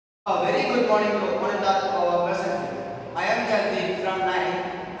A very good morning to all our present. I am Jaldeep from 9.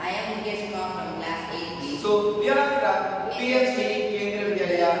 I am Mukesh Kumar from class 8B. So we are from PhD Kendriya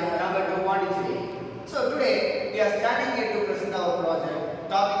Vidyalaya number 2.3. So today we are starting here to present our project.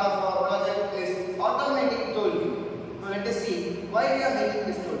 Topic of our project is automatic toll gate. Now let us see why we are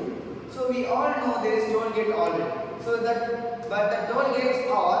making this toll gate. So we all know there is toll gate already. But the toll gates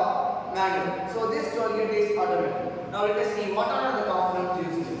are manual. So this toll gate is automatic. Now let us see what are the components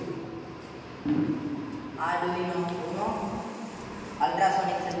used. Arduino Uno,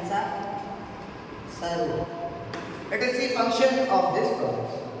 ultrasonic sensor, servo. Let us see function of this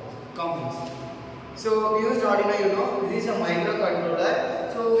components. So we used Arduino Uno. This is a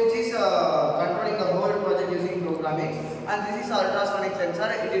microcontroller, so which is controlling the whole project using programming. And this is ultrasonic sensor.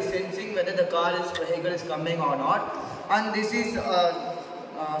 It is sensing whether the vehicle is coming or not. And this is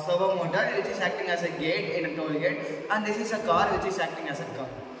servo motor, which is acting as a gate in a toll gate. And this is a car, which is acting as a car.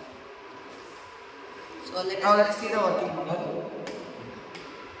 So let us see the working model.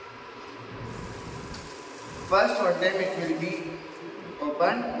 First one time it will be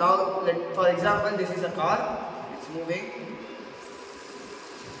open. Now for example, this is a car, it's moving.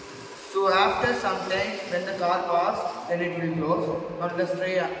 So after some time when the car passes, then it will close. Now let's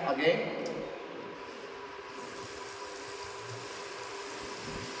try again.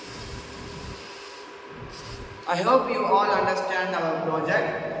 I hope you all understand our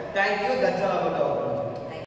project. Thank you. That's all about our project.